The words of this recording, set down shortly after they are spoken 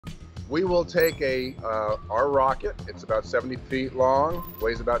We will take our rocket. It's about 70 feet long,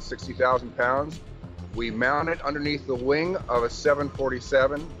 weighs about 60,000 pounds. We mount it underneath the wing of a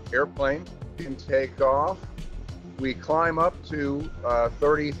 747 airplane and take off. We climb up to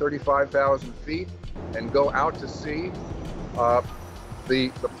 35,000 feet and go out to sea.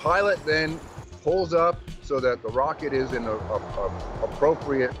 The pilot then pulls up so that the rocket is in a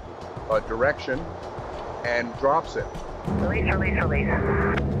appropriate direction and drops it. Release, release,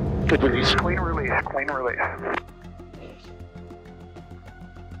 release. Good release. Clean release, clean release.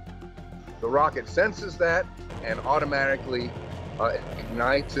 The rocket senses that and automatically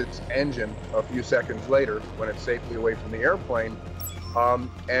ignites its engine a few seconds later when it's safely away from the airplane.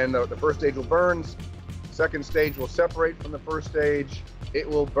 And the first stage will burn. Second stage will separate from the first stage. It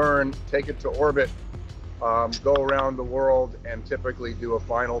will burn, take it to orbit, go around the world, and typically do a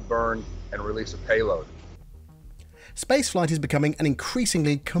final burn and release a payload. Spaceflight is becoming an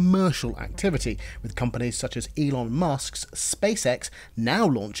increasingly commercial activity, with companies such as Elon Musk's SpaceX now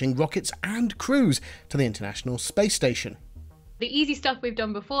launching rockets and crews to the International Space Station. The easy stuff we've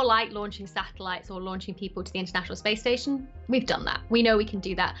done before, like launching satellites or launching people to the International Space Station, we've done that. We know we can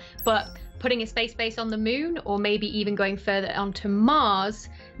do that. But putting a space base on the moon, or maybe even going further onto Mars,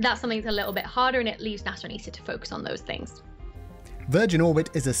 that's something that's a little bit harder, and it leaves NASA and ESA to focus on those things. Virgin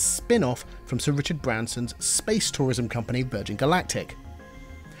Orbit is a spin-off from Sir Richard Branson's space tourism company Virgin Galactic.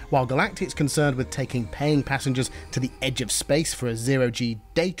 While Galactic's concerned with taking paying passengers to the edge of space for a zero-G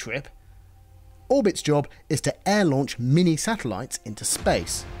day trip, Orbit's job is to air-launch mini-satellites into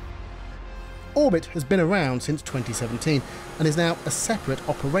space. Orbit has been around since 2017 and is now a separate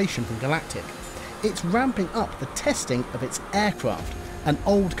operation from Galactic. It's ramping up the testing of its aircraft, an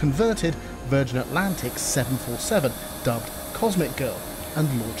old converted Virgin Atlantic 747 dubbed Cosmic Girl, and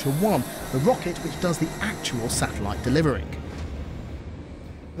Launcher One, the rocket which does the actual satellite delivering.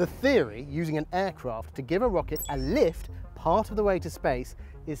 The theory using an aircraft to give a rocket a lift part of the way to space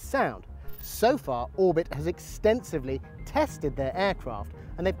is sound. So far, Orbit has extensively tested their aircraft,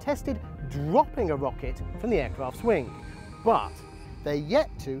 and they've tested dropping a rocket from the aircraft's wing. But they're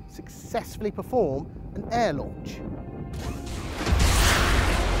yet to successfully perform an air launch.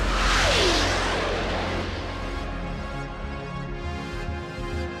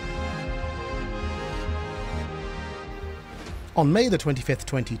 On May the 25th,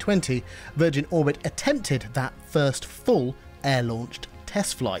 2020, Virgin Orbit attempted that first full air-launched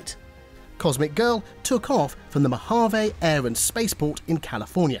test flight. Cosmic Girl took off from the Mojave Air and Spaceport in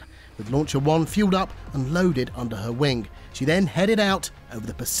California, with Launcher One fueled up and loaded under her wing. She then headed out over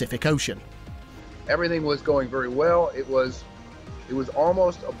the Pacific Ocean. Everything was going very well. It was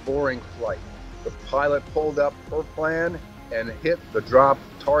almost a boring flight. The pilot pulled up her plan and hit the drop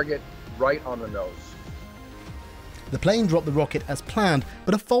target right on the nose. The plane dropped the rocket as planned,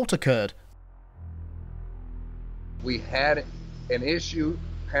 but a fault occurred. We had an issue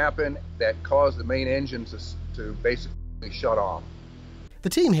happen that caused the main engine to basically shut off. The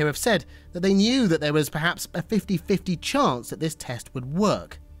team here have said that they knew that there was perhaps a 50-50 chance that this test would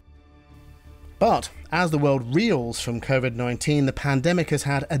work. But as the world reels from COVID-19, the pandemic has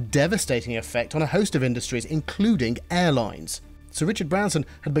had a devastating effect on a host of industries, including airlines. Sir Richard Branson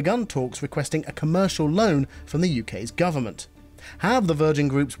had begun talks requesting a commercial loan from the UK's government. Have the Virgin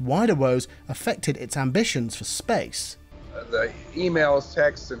Group's wider woes affected its ambitions for space? The emails,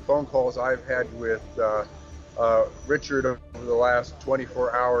 texts and phone calls I've had with Richard over the last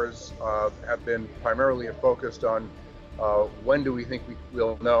 24 hours have been primarily focused on when do we think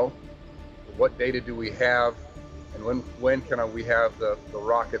we'll know, what data do we have, and when can we have the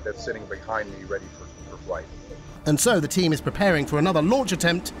rocket that's sitting behind me ready for flight. And so the team is preparing for another launch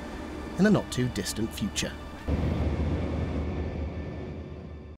attempt in a not too distant future.